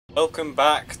Welcome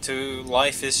back to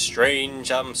Life is Strange.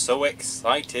 I'm so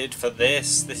excited for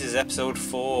this. This is episode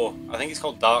 4. I think it's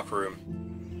called Dark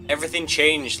Room. Everything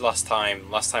changed last time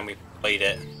we played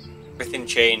it. Everything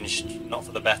changed, not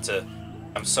for the better.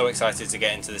 I'm so excited to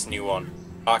get into this new one.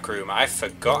 Dark Room. I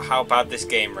forgot how bad this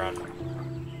game ran.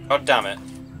 God damn it.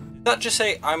 Did that just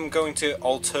say I'm going to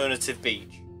Alternative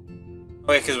Beach?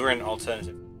 Oh yeah, because we're in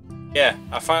Alternative. Yeah,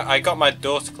 I got my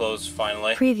door to close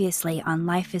finally. Previously on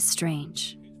Life is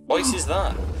Strange. What voice is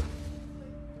that?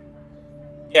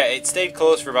 Yeah, it stayed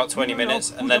closed for about 20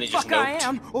 minutes and then it just noped. I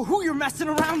am or who you're messing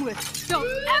around with. Don't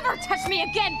ever touch me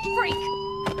again, freak!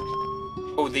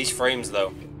 Oh, these frames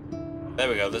though. There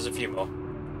we go, there's a few more.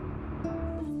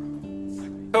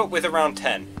 Go with around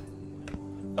 10.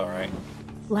 Alright.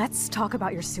 Let's talk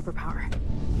about your superpower.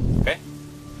 Okay.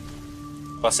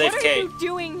 Well, save What Kate. are you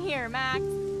doing here, Max?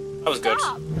 That was good.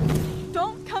 Stop!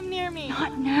 Don't come near me.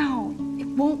 Not now. It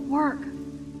won't work.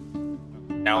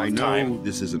 Now I know time.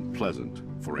 this isn't pleasant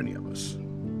for any of us.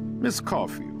 Miss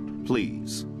Caulfield,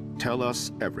 please, tell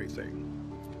us everything.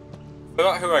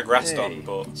 Forgot who I grasped on,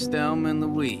 but... It's Thelma and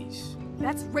Louise.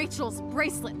 That's Rachel's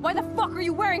bracelet. Why the fuck are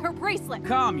you wearing her bracelet?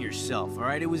 Calm yourself,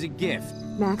 alright? It was a gift.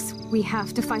 Max, we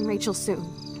have to find Rachel soon.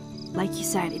 Like you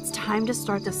said, it's time to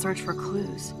start the search for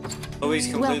clues. Louise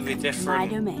completely Welcome to my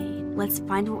different. domain. Let's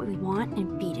find what we want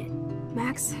and beat it.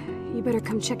 Max, you better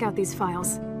come check out these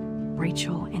files.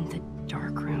 Rachel in the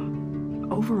dark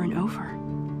room. Over and over.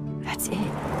 That's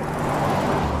it.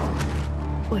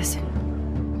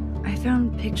 Listen, I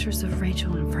found pictures of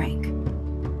Rachel and Frank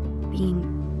being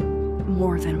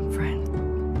more than a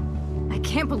friend. I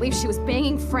can't believe she was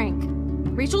banging Frank.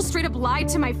 Rachel straight up lied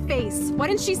to my face. Why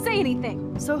didn't she say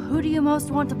anything? So who do you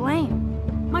most want to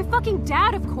blame? My fucking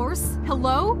dad, of course.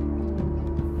 Hello?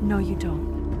 No, you don't.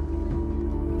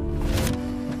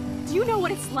 Do you know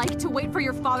what it's like to wait for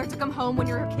your father to come home when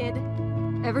you're a kid?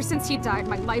 Ever since he died,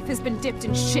 my life has been dipped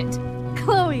in shit.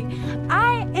 Chloe,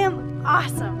 I am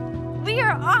awesome. We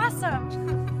are awesome.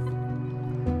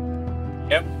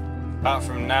 Yep. Apart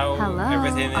from now,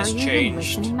 everything has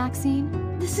changed. Listening,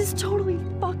 Maxine? This is totally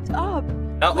fucked up.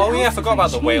 Now, What oh yeah, I else forgot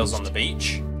has about the whales on changed? the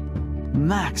beach.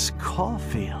 Max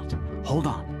Caulfield. Hold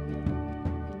on.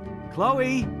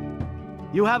 Chloe,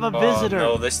 you have a visitor.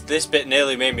 Oh no, this bit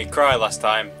nearly made me cry last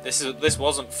time. This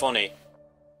wasn't funny.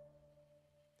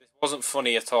 This wasn't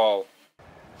funny at all.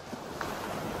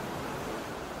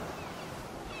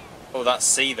 Oh, that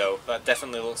sea though. That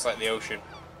definitely looks like the ocean.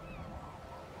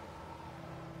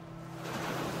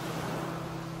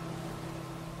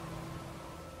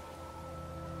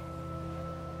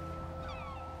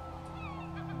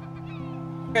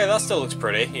 Okay, that still looks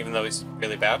pretty, even though it's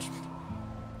really bad.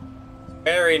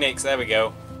 Very Nix, there we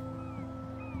go.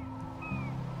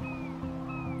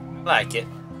 I like it.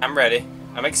 I'm ready.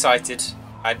 I'm excited.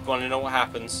 I want to know what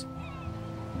happens.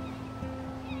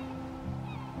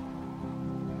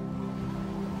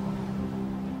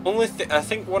 I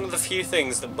think one of the few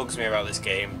things that bugs me about this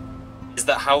game is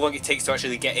that how long it takes to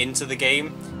actually get into the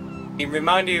game. It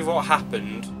reminded me of what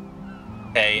happened.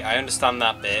 Okay, I understand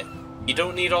that bit. You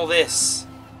don't need all this.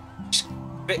 Just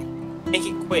make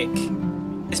it quick.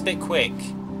 This bit quick,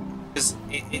 because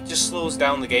it just slows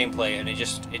down the gameplay and it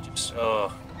just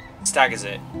staggers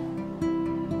it.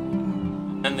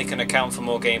 And they can account for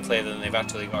more gameplay than they've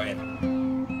actually got in.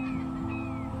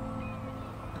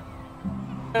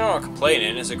 I'm not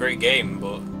complaining. It's a great game,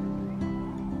 but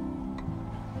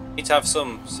you need to have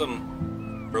some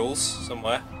rules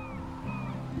somewhere.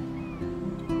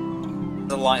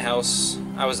 The lighthouse.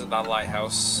 I was at that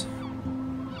lighthouse.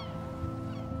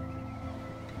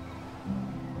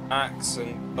 Max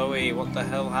and Chloe, what the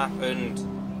hell happened?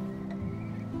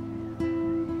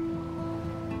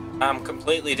 I'm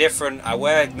completely different. I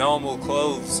wear normal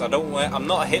clothes. I'm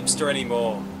not a hipster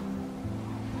anymore.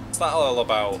 What's that all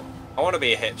about? I want to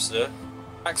be a hipster.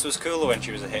 Max was cooler when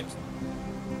she was a hipster.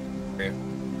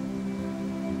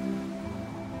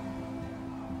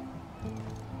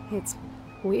 It's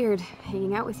weird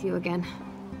hanging out with you again.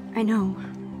 I know.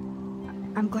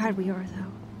 I'm glad we are,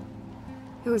 though.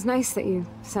 It was nice that you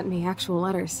sent me actual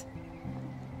letters.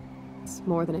 It's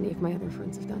more than any of my other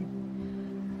friends have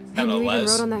done. And you even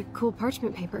wrote on that cool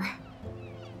parchment paper.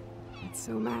 It's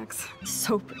so Max.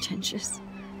 So pretentious.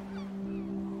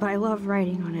 But I love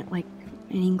writing on it like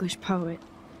an English poet.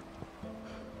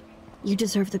 You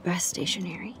deserve the best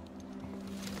stationery.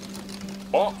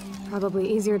 What? Probably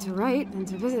easier to write than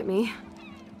to visit me.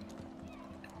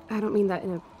 I don't mean that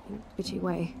in a bitchy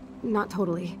way. Not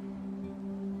totally.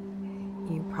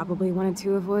 You probably wanted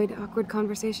to avoid awkward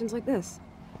conversations like this.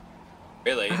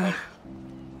 Really?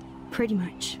 Pretty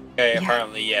much. Okay, Yeah.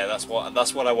 apparently, yeah, that's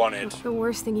what I wanted. The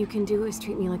worst thing you can do is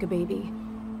treat me like a baby.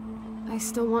 I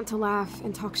still want to laugh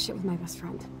and talk shit with my best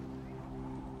friend.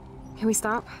 Can we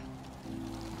stop?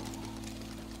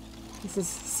 This is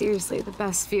seriously the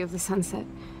best view of the sunset.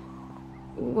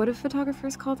 What do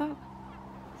photographers call that?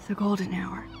 The golden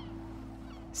hour.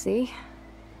 See?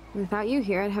 Without you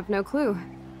here, I'd have no clue.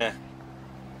 Yeah.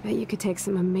 Bet you could take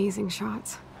some amazing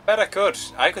shots. I bet I could.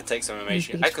 I could take some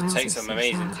amazing. These I beach could files take are some so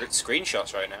amazing sad.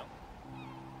 screenshots right now.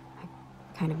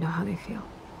 Kind of know how they feel.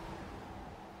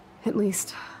 At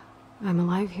least, I'm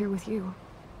alive here with you.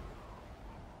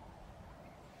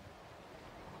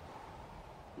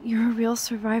 You're a real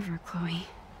survivor, Chloe.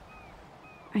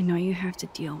 I know you have to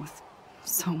deal with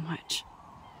so much.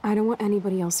 I don't want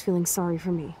anybody else feeling sorry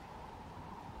for me.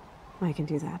 I can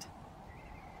do that.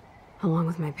 Along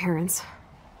with my parents.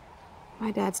 My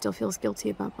dad still feels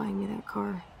guilty about buying me that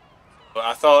car. But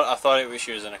I thought it was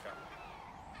she was in a car.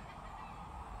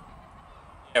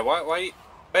 Yeah, why?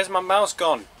 Where's my mouse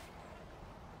gone?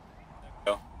 There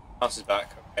we go. Mouse is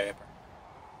back. Okay.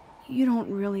 You don't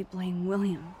really blame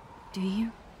William, do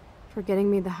you? For getting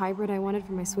me the hybrid I wanted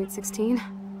for my Sweet 16?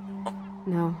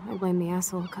 No, I blame the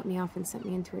asshole who cut me off and sent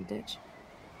me into a ditch.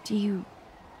 Do you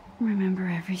remember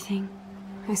everything?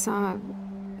 I saw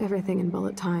everything in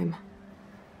bullet time.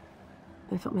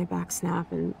 I felt my back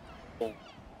snap and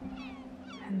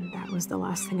that was the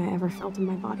last thing I ever felt in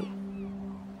my body.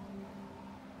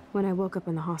 When I woke up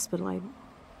in the hospital, I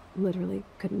literally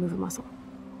couldn't move a muscle.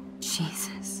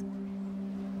 Jesus.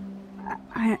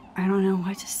 I don't know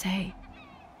what to say.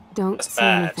 Don't That's say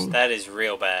bad. anything. That is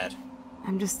real bad.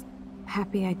 I'm just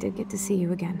happy I did get to see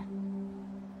you again.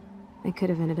 I could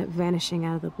have ended up vanishing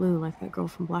out of the blue like that girl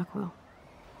from Blackwell.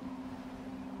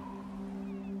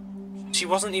 She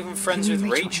wasn't even friends You with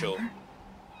and Rachel. remember?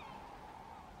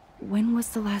 When was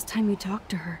the last time you talked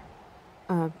to her?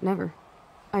 Never.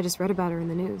 I just read about her in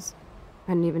the news.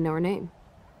 I didn't even know her name.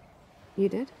 You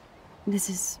did? This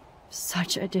is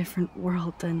such a different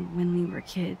world than when we were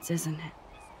kids, isn't it?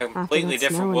 A After completely that snow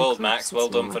different and world, eclipse, Max. it's Well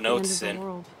not done like for the end of the noticing.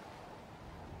 world.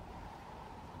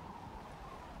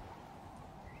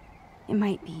 It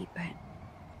might be, but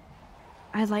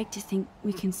I'd like to think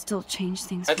we can still change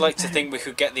things. I'd for like the to better. think we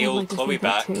could get the I'd old like to Chloe think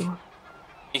that back. too.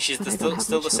 And she's but I don't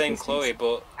still have the much same hope these Chloe, days.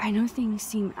 but I know things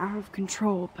seem out of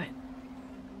control, but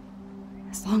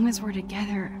as long as we're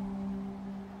together,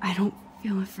 I don't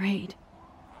feel afraid.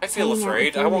 I feel Hanging out with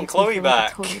afraid. you I want makes me Chloe feel like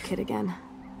back. a total kid again.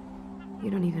 You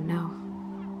don't even know.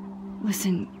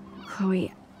 Listen,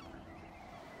 Chloe,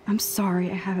 I'm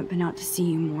sorry I haven't been out to see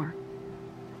you more.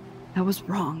 That was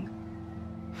wrong.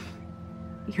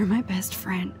 You're my best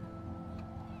friend.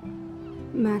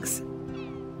 Max,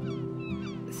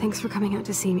 thanks for coming out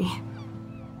to see me.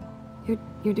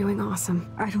 You're doing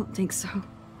awesome. I don't think so.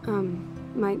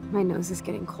 My nose is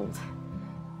getting cold.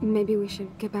 Maybe we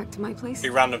should get back to my place? Be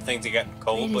random thing to get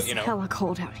cold, It but is you know. hella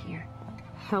cold out here.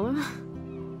 Hella?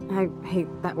 I hate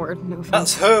that word, no offense.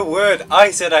 That's her word.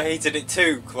 I said I hated it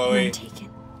too, Chloe. None taken.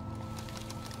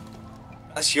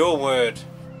 That's your word.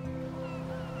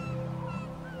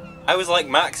 I was like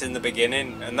Max in the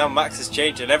beginning, and now Max has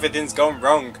changed and everything's gone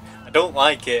wrong. I don't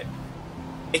like it.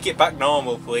 Make it back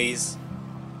normal, please.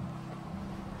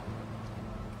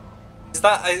 Is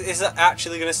that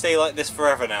actually going to stay like this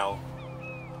forever now?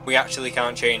 We actually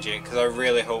can't change it, because I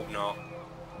really hope not.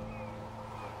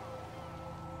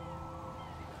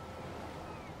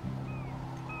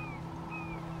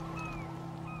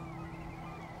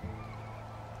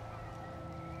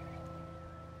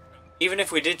 Even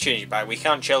if we did change it back, we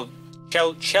can't tell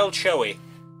Chloe we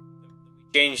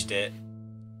changed it,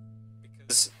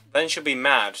 because then she'll be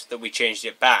mad that we changed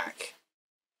it back.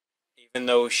 Even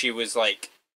though she was like,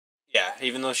 yeah,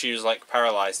 even though she was like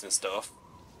paralyzed and stuff,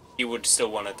 he would still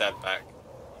want her dad back.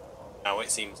 Now it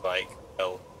seems like,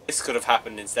 well, this could have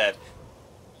happened instead.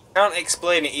 You can't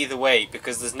explain it either way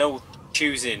because there's no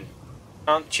choosing. You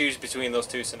can't choose between those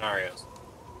two scenarios.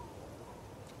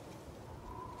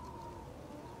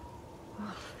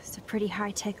 It's a pretty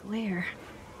high-tech lair.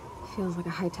 Feels like a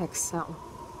high-tech cell.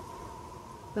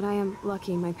 But I am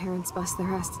lucky my parents bust their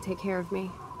ass to take care of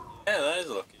me. Yeah, that is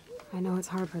lucky. I know it's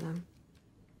hard for them.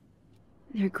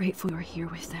 They're grateful you're here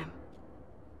with them.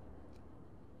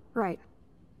 Right.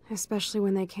 Especially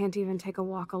when they can't even take a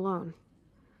walk alone.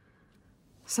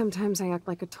 Sometimes I act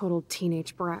like a total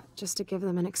teenage brat just to give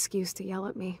them an excuse to yell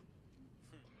at me.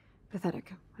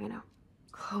 Pathetic, I know.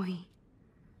 Chloe,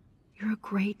 you're a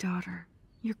great daughter.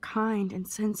 You're kind and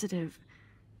sensitive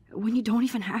when you don't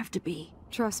even have to be.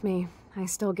 Trust me, I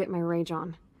still get my rage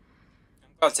on. I'm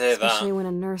glad to hear Especially that. when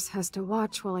a nurse has to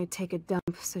watch while I take a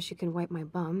dump so she can wipe my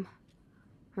bum.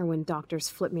 Or when doctors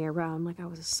flip me around like I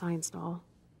was a science doll.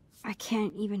 I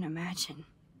can't even imagine.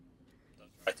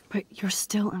 Right. But you're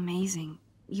still amazing.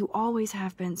 You always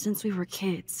have been since we were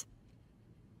kids.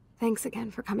 Thanks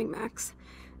again for coming, Max.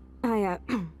 I,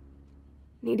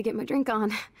 need to get my drink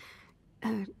on.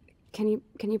 Can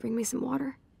you bring me some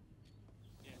water?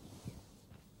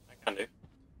 I can do.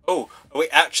 Oh, are we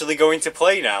actually going to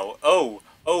play now? Oh,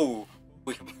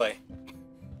 we can play.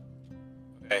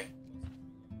 Okay.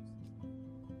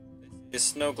 This is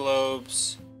snow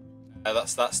globes.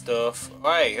 That's that stuff.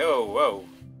 Hey, whoa.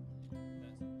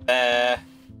 There.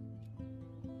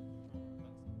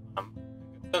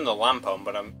 Turn the lamp on,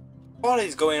 but what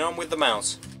is going on with the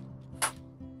mouse?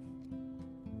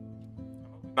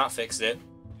 Matt fixed it.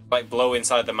 Like blow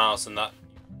inside the mouse and that.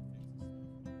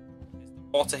 Is the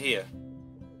water here?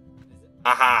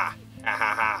 Aha!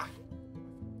 Ha.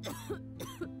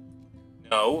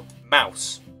 No,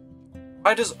 mouse.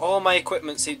 Why does all my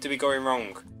equipment seem to be going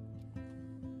wrong?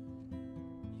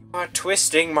 You are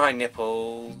twisting my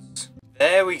nipples.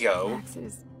 There we go. Max, it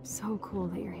is so cool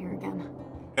that you're here again.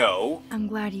 No. I'm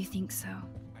glad you think so.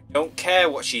 I don't care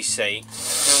what she's saying.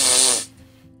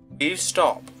 Will you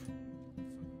stop?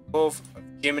 Love of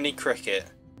Jiminy Cricket.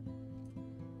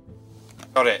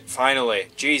 Got it, finally.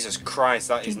 Jesus Christ,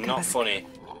 that is not funny.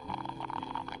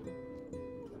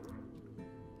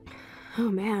 Oh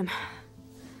man.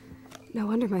 No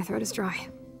wonder my throat is dry.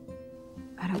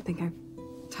 I don't think I've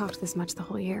talked this much the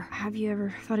whole year. Have you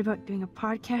ever thought about doing a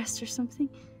podcast or something?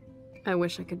 I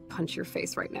wish I could punch your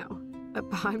face right now. A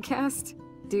podcast?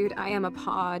 Dude, I am a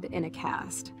pod in a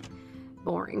cast.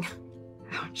 Boring.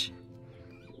 Ouch.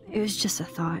 It was just a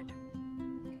thought.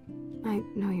 I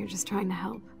know you're just trying to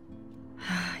help.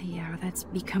 Yeah, that's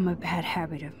become a bad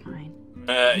habit of mine.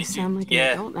 You sound like an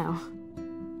adult now.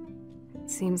 It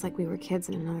seems like we were kids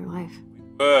in another life.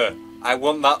 I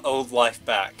want that old life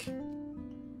back.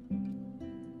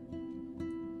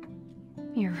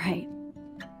 You're right.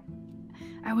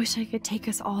 I wish I could take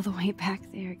us all the way back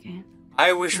there again.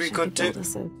 I wish we could too.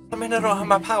 I mean, I don't have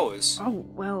my powers. Oh,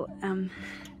 well,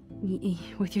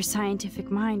 with your scientific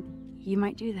mind, you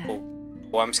might do that.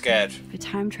 Oh, I'm scared. But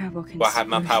time travel can Well, I have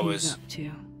my screw powers. things up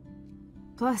too.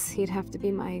 Plus, he'd have to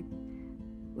be my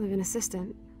live-in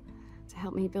assistant to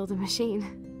help me build a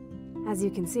machine. As you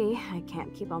can see, I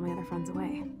can't keep all my other friends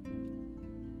away.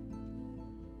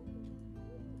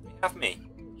 You have me.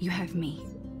 You have me.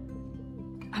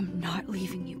 I'm not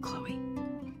leaving you, Chloe.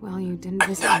 Well, you didn't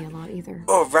visit me a lot either.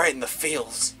 Oh, right in the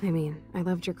feels. I mean, I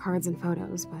loved your cards and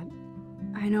photos, but...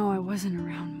 I know I wasn't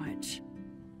around much.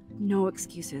 No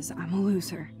excuses, I'm a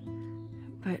loser.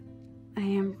 But I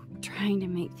am trying to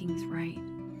make things right.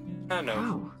 I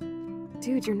know. Wow.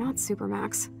 Dude, you're not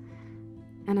Supermax.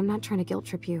 And I'm not trying to guilt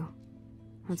trip you.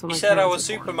 That's what You my said I parents was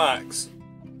are for. Supermax.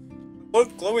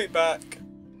 Look, Chloe back.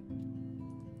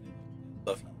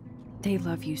 Love you. They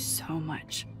love you so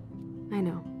much. I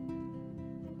know.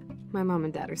 My mom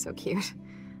and dad are so cute.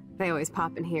 They always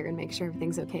pop in here and make sure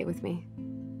everything's okay with me.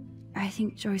 I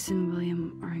think Joyce and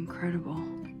William are incredible.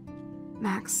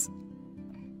 Max,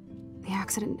 the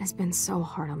accident has been so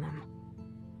hard on them.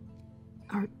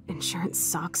 Our insurance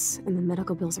sucks, and the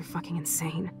medical bills are fucking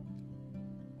insane.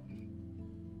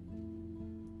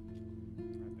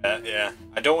 Yeah.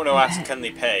 I don't want to ask can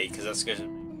they pay, because that's good.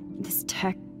 This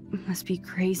tech must be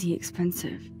crazy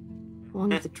expensive. Along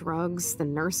with the drugs, the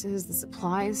nurses, the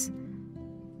supplies.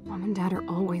 Mom and Dad are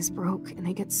always broke, and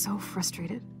they get so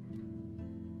frustrated.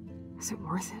 Is it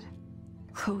worth it?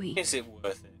 Chloe, Is it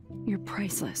worth it? you're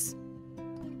priceless.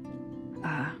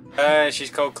 She's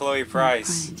called Chloe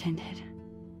Price. Pun intended.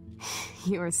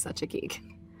 You are such a geek.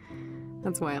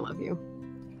 That's why I love you.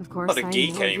 Of course, I'm not a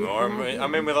geek anymore.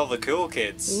 I'm in with all the cool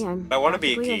kids. See, I'm I want to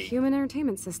be a practically geek. human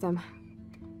entertainment system.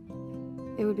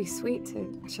 It would be sweet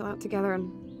to chill out together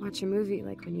and watch a movie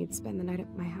like when you'd spend the night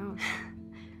at my house.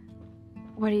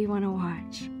 What do you want to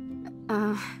watch?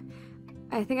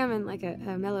 I think I'm in like a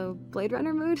mellow Blade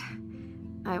Runner mood.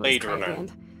 I always Blade cry at the Runner.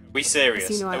 end. We serious?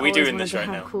 So, you know, I Are we always doing wanted this to right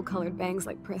have now? cool colored bangs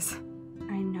like Pris.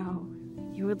 I know.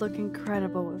 You would look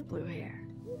incredible with blue hair.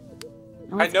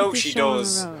 Now I let's know get this she show on the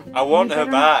does. road. I want You her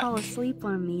better not back. fall asleep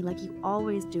on me like you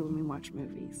always do when we watch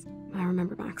movies. I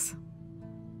remember, Max.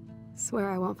 Swear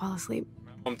I won't fall asleep.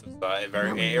 My mum does that. It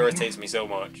No, irritates me so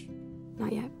much.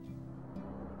 Not yet.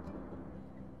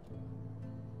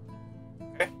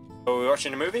 Okay. So we're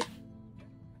watching a movie?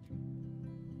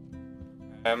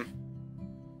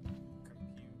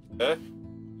 Computer.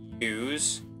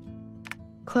 Use.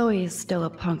 Chloe is still a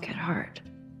punk at heart.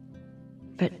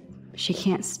 But she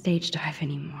can't stage dive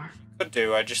anymore. Could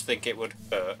do, I just think it would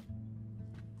hurt.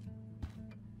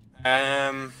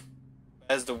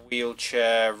 There's the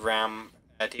wheelchair ramp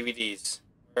DVDs.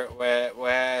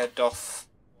 Where doth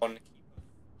one keep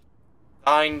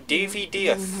thine You're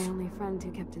DVDeth? my only friend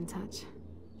who kept in touch.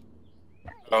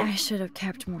 Oh, I should have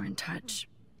kept more in touch.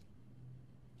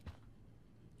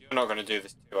 you're not gonna do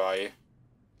this too, are you?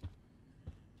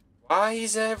 Why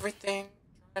is everything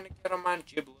trying to get on my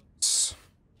giblets?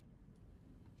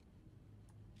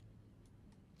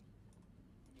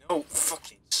 No,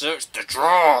 fucking search the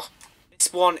drawer!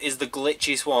 This one is the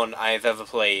glitchiest one I have ever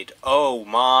played. Oh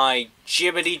my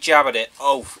jibbity jabbity.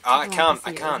 Oh, I can't.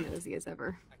 As nosy as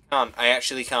ever. I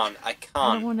actually can't. I I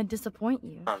don't can't. want to disappoint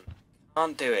you.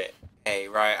 Can't do it. Hey,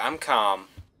 right, I'm calm.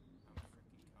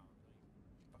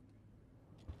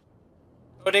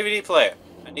 Oh, DVD player.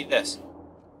 I need this.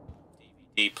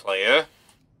 DVD player.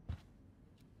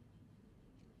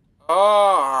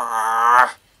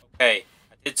 Oh, okay.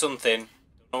 I did something.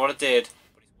 Don't know what I did,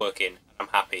 but it's working. And I'm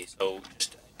happy. So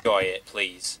just enjoy it,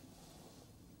 please.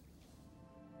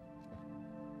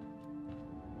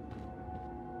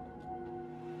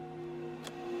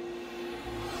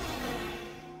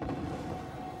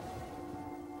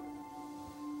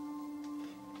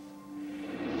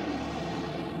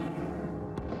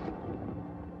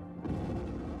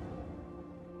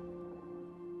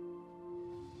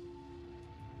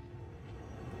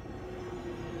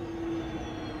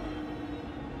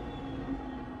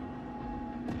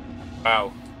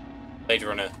 Wow. Blade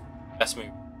Runner. Best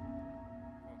movie.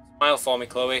 Smile for me,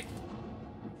 Chloe.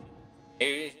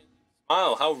 Hey,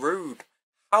 smile. How rude.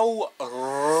 How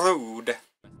rude.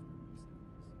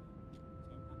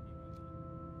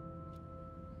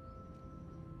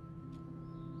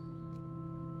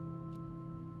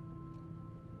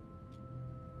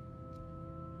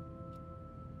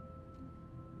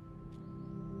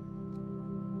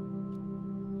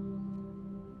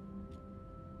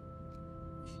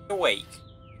 Awake.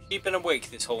 You've been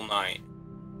awake this whole night.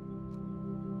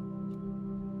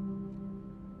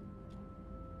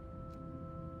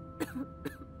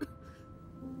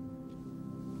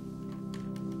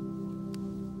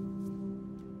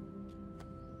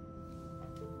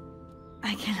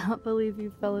 I cannot believe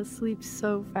you fell asleep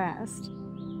so fast.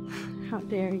 How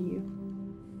dare you?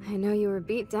 I know you were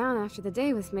beat down after the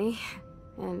day with me,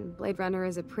 and Blade Runner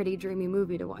is a pretty dreamy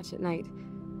movie to watch at night.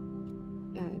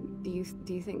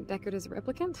 Do you think Deckard is a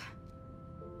replicant?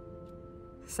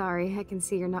 Sorry, I can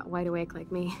see you're not wide awake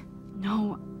like me.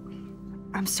 No,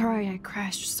 I'm sorry I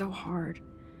crashed so hard.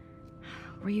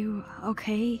 Were you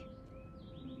okay?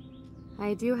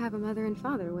 I do have a mother and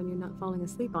father when you're not falling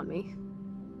asleep on me.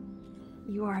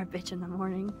 You are a bitch in the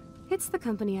morning. It's the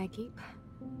company I keep.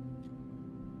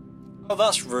 Oh,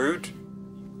 that's rude.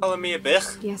 Calling me a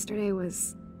bitch? Yesterday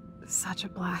was such a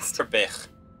blast. For bitch.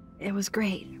 It was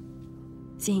great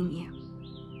seeing you.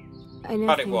 I know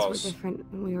Thought it things was. were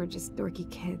different when we were just dorky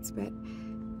kids, but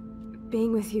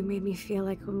being with you made me feel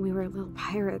like when we were little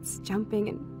pirates, jumping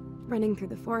and running through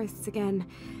the forests again.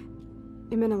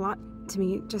 It meant a lot to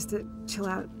me just to chill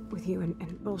out with you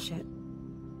and bullshit.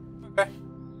 Okay.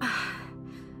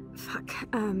 Fuck.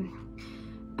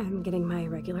 I'm getting my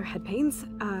regular head pains.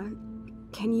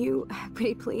 Can you,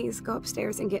 pretty please, go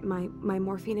upstairs and get my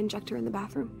morphine injector in the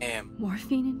bathroom?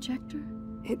 Morphine injector?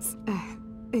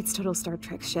 It's total Star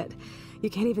Trek shit. You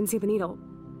can't even see the needle.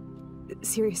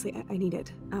 Seriously, I need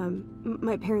it.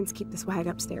 My parents keep the swag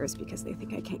upstairs because they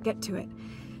think I can't get to it.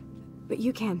 But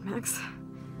you can, Max.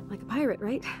 Like a pirate,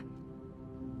 right?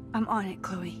 I'm on it,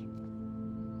 Chloe.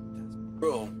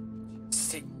 Bro.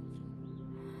 Sick.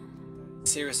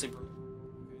 Seriously, bro.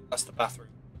 That's the bathroom.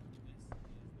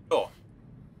 Door.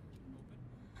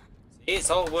 See, it's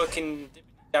all working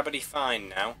dabbity fine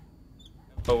now.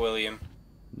 Hello, William.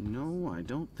 No, I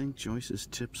don't think Joyce's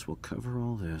tips will cover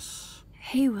all this.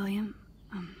 Hey, William.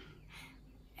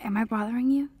 Am I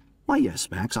bothering you? Why, yes,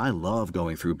 Max. I love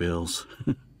going through bills.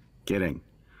 Kidding.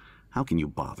 How can you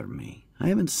bother me? I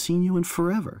haven't seen you in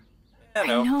forever. I I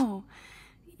know.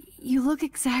 You look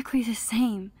exactly the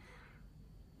same.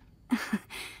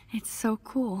 It's so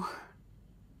cool.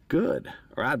 Good.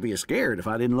 Or I'd be scared if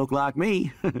I didn't look like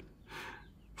me.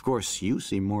 Of course, you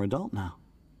seem more adult now.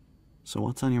 So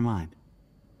what's on your mind?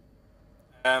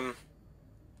 I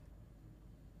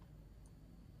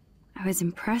was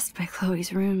impressed by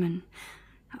Chloe's room and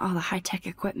all the high-tech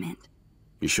equipment.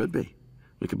 You should be.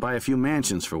 We could buy a few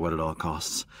mansions for what it all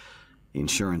costs.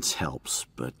 Insurance helps,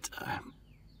 but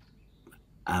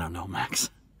I don't know,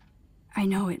 Max. I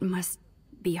know it must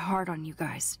be hard on you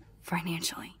guys,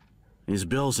 financially. These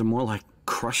bills are more like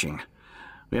crushing.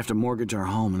 We have to mortgage our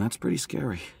home, and that's pretty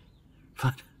scary.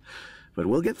 But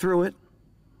we'll get through it.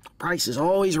 Price is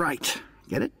always right.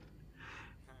 Get it?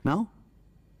 No?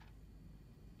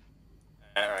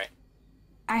 Alright.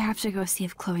 I have to go see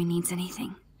if Chloe needs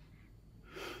anything.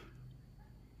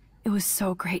 It was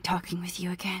so great talking with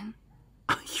you again.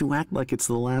 You act like it's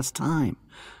the last time.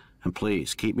 And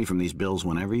please, keep me from these bills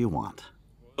whenever you want.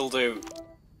 Will do.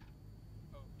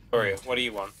 Victoria, what do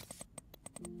you want?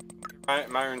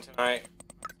 My room tonight.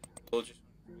 We'll just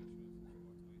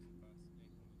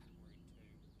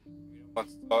want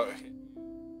to talk.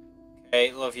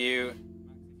 Okay, love you.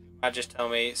 Just tell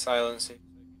me silence.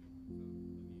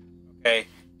 Okay,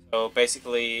 so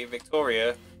basically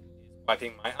Victoria is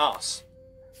wiping my ass.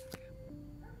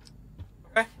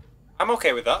 Okay, I'm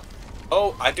okay with that.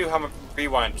 Oh, I do have a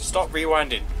rewind. Stop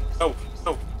rewinding. No,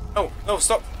 no, no, no,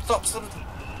 stop, stop, stop.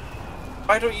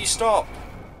 Why don't you stop?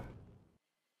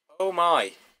 Oh my.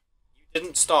 You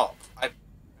didn't stop. I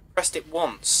pressed it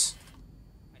once.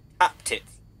 I tapped it.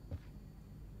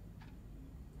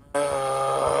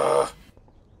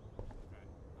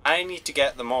 I need to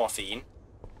get the morphine.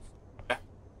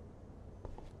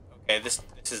 Okay, this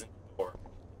isn't the door.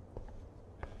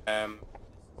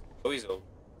 Chloe's old.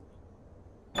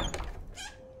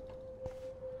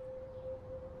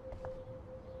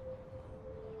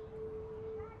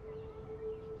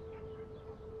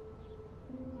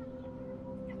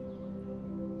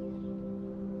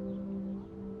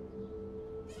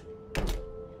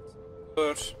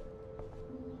 Good.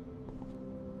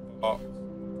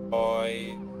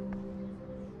 Boy.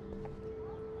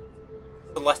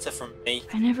 A letter from me.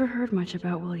 I never heard much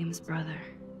about William's brother.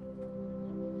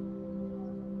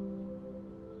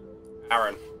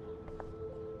 Aaron.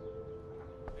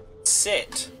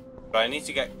 Sit. But I need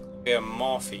to get clear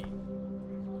morphine.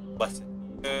 Letter.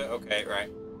 Okay, right.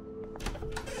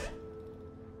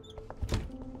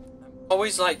 I'm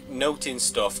always like noting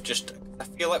stuff. Just I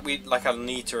feel like I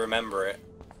need to remember it.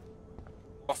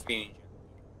 Morphine.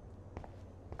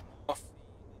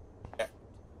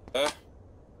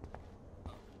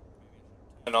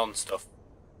 Turn on stuff.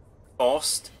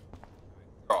 Forced.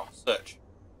 Draw. Search.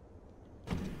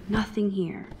 Nothing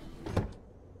here.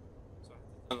 So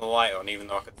I turn the light on even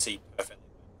though I could see perfectly.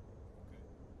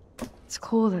 It's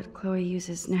cool that Chloe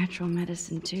uses natural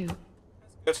medicine too.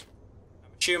 That's good.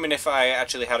 I'm assuming if I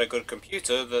actually had a good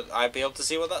computer that I'd be able to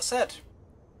see what that said.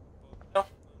 No.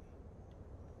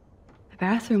 The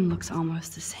bathroom looks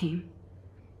almost the same.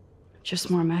 Just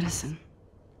more medicine.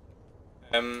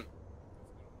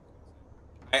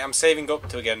 I'm saving up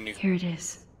to get a new. Here it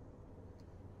is.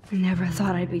 I never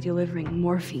thought I'd be delivering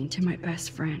morphine to my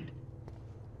best friend.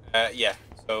 Yeah.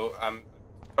 So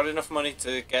got enough money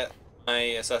to get my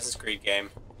Assassin's Creed game.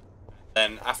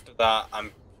 Then after that,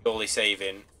 I'm purely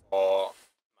saving for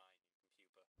my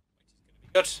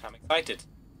computer, which is going to be good. I'm excited.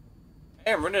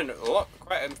 Hey, I'm running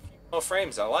quite a few more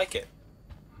frames. I like it.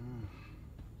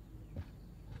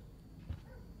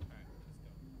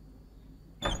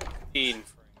 Right, 15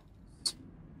 frames.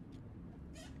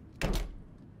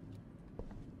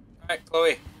 Alright,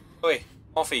 Chloe,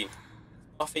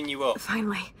 morphine you up.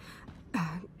 Finally.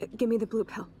 Give me the blue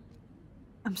pill.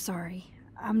 I'm sorry.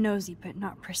 I'm nosy, but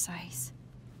not precise.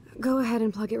 Go ahead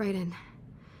and plug it right in.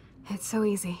 It's so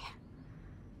easy.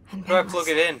 And How do I plug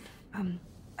it in?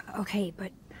 Okay,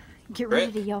 but get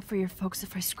ready to yell for your folks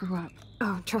if I screw up.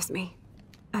 Oh, trust me.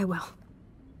 I will.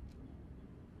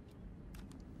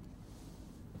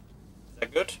 Is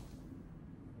that good?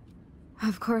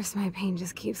 Of course, my pain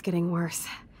just keeps getting worse.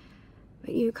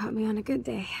 But you caught me on a good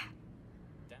day.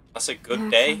 That's a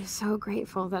good day. I'm so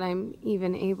grateful that I'm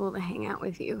even able to hang out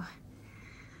with you.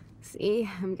 See,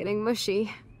 I'm getting mushy.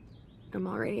 I'm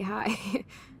already high.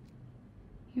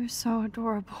 You're so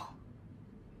adorable.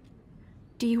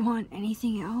 Do you want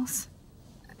anything else?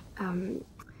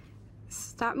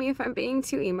 Stop me if I'm being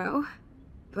too emo,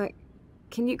 but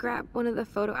can you grab one of the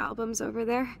photo albums over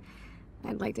there?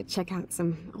 I'd like to check out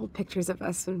some old pictures of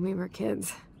us when we were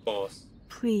kids. Of course.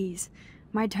 Please.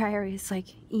 My diary is like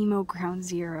emo ground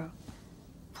zero.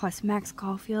 Plus, Max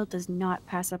Caulfield does not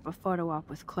pass up a photo op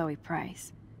with Chloe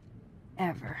Price.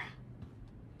 Ever.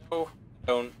 No, I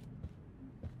don't.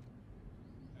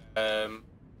 It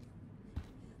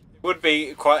would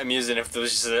be quite amusing if there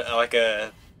was just like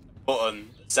a button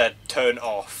that said turn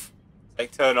off.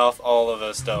 Like turn off all of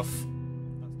her stuff.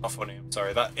 That's not funny, I'm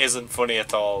sorry. That isn't funny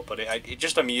at all, but it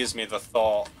just amused me, the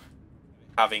thought of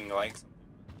having like...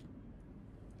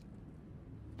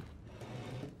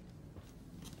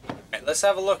 Right, let's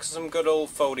have a look at some good old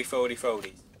Fodies.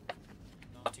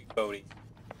 Naughty Fodies.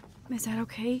 Is that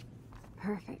okay?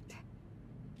 Perfect.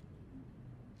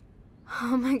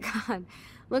 Oh my god,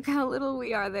 look how little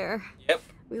we are there. Yep.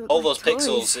 We look All like those toys.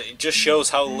 pixels, it just shows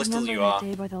how I little remember you that are.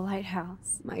 day by the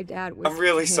lighthouse, My dad was I'm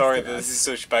really pissed sorry at that us. this is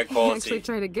such bad He quality. actually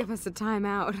tried to give us a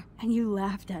timeout. and you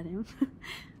laughed at him.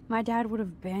 My dad would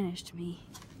have banished me.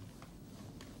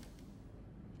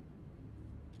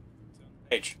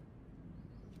 Page.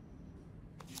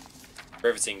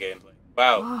 Riveting gameplay.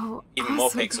 Wow. Whoa, Even more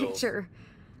awesome pixels. picture.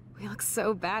 We look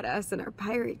so badass in our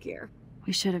pirate gear.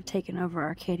 We should have taken over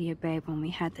Arcadia Bay when we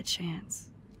had the chance.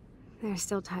 There's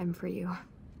still time for you.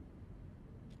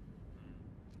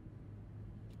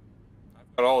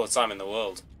 I've got all the time in the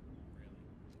world.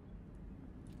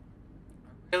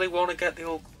 I really want to get the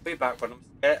old Chloe back, but I'm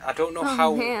scared. I don't know Oh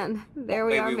how. man, there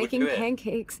what we way are we would making do it.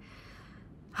 pancakes.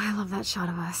 I love that shot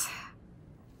of us.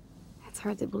 It's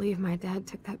hard to believe my dad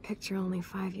took that picture only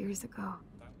 5 years ago.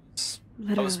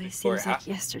 Literally before it seems like happened.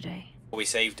 yesterday. We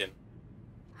saved him.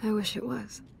 I wish it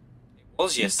was. It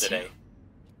was Me yesterday. too.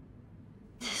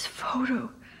 This photo.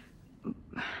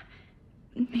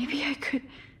 Maybe I could.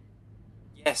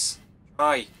 Yes.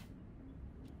 Try.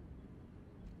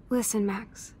 Listen,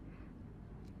 Max.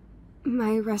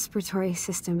 My respiratory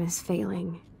system is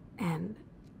failing, and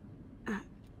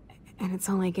it's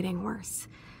only getting worse.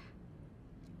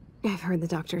 I've heard the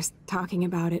doctors talking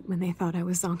about it when they thought I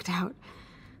was zonked out.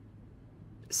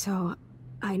 So,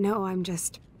 I know I'm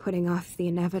just putting off the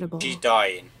inevitable She's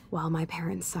dying. while my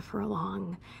parents suffer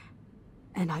along,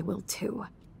 and I will too.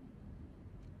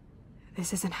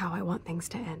 This isn't how I want things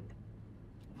to end.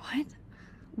 What?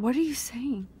 What are you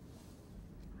saying?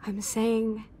 I'm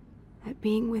saying that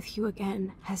being with you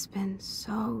again has been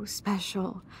so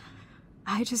special.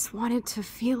 I just wanted to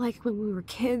feel like when we were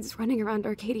kids running around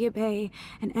Arcadia Bay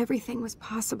and everything was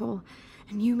possible,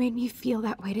 and you made me feel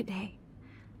that way today.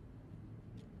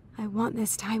 I want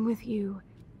this time with you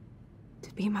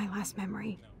to be my last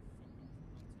memory.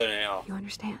 Turn it off. You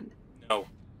understand? No.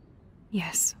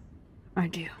 Yes, I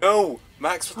do. No!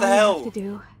 Max, what All the you hell? have to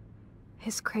do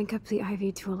is crank up the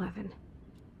IV to 11.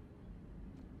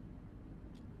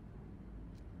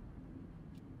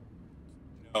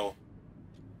 No.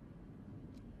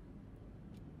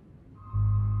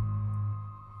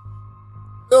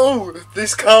 No!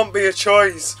 This can't be a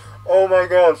choice! Oh my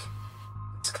god.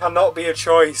 This cannot be a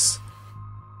choice.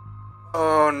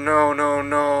 Oh no, no,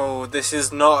 no. This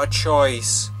is not a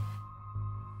choice.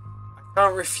 I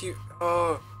can't refute.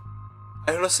 Oh.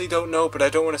 I honestly don't know, but I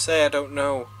don't want to say I don't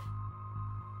know.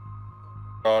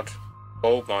 God.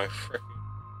 Oh my freaking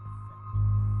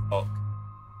fuck.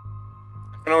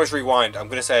 I can always rewind. I'm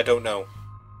gonna say I don't know.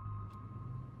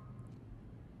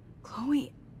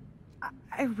 Chloe,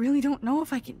 I really don't know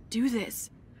if I can do this.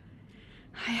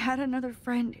 I had another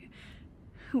friend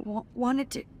who wanted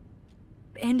to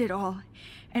end it all,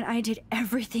 and I did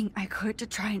everything I could to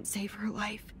try and save her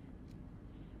life.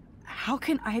 How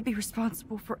can I be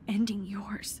responsible for ending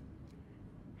yours?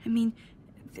 I mean,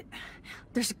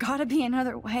 there's gotta be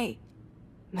another way.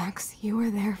 Max, you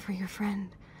were there for your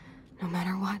friend, no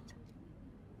matter what.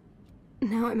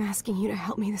 Now I'm asking you to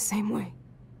help me the same way.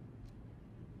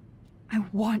 I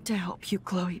want to help you,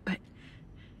 Chloe, but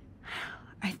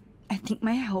I think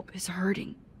my help is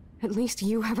hurting. At least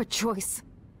you have a choice.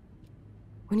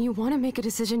 When you want to make a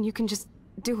decision, you can just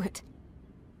do it.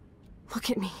 Look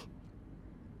at me.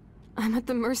 I'm at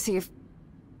the mercy of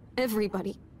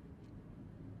everybody.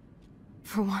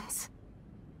 For once,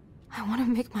 I want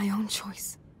to make my own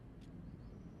choice.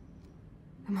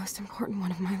 The most important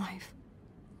one of my life.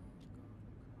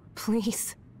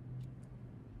 Please.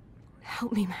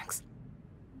 Help me, Max.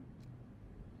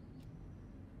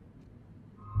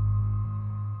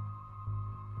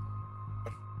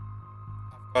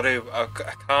 I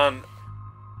can't.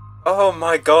 Oh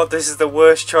my god, this is the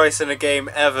worst choice in a game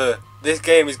ever. This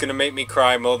game is gonna make me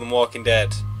cry more than Walking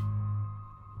Dead.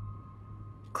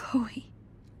 Chloe.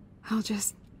 I'll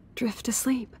just drift to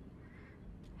sleep,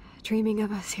 dreaming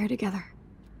of us here together.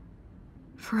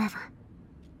 Forever.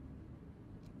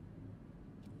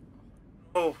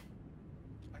 Oh.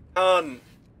 I can't. I can't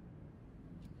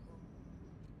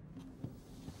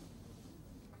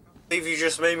believe you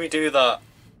just made me do that.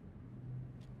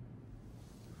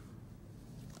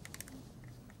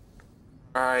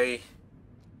 I'm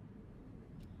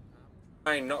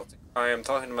trying not to cry. I'm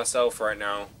talking to myself right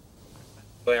now.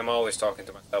 Actually, I'm always talking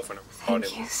to myself when I'm recording.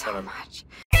 Thank you so much.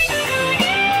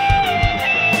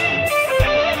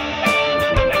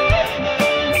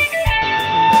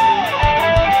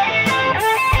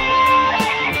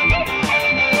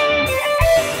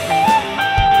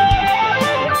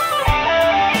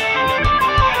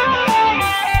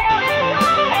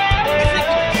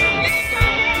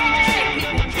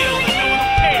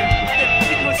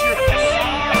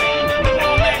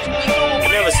 I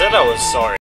never said I was sorry.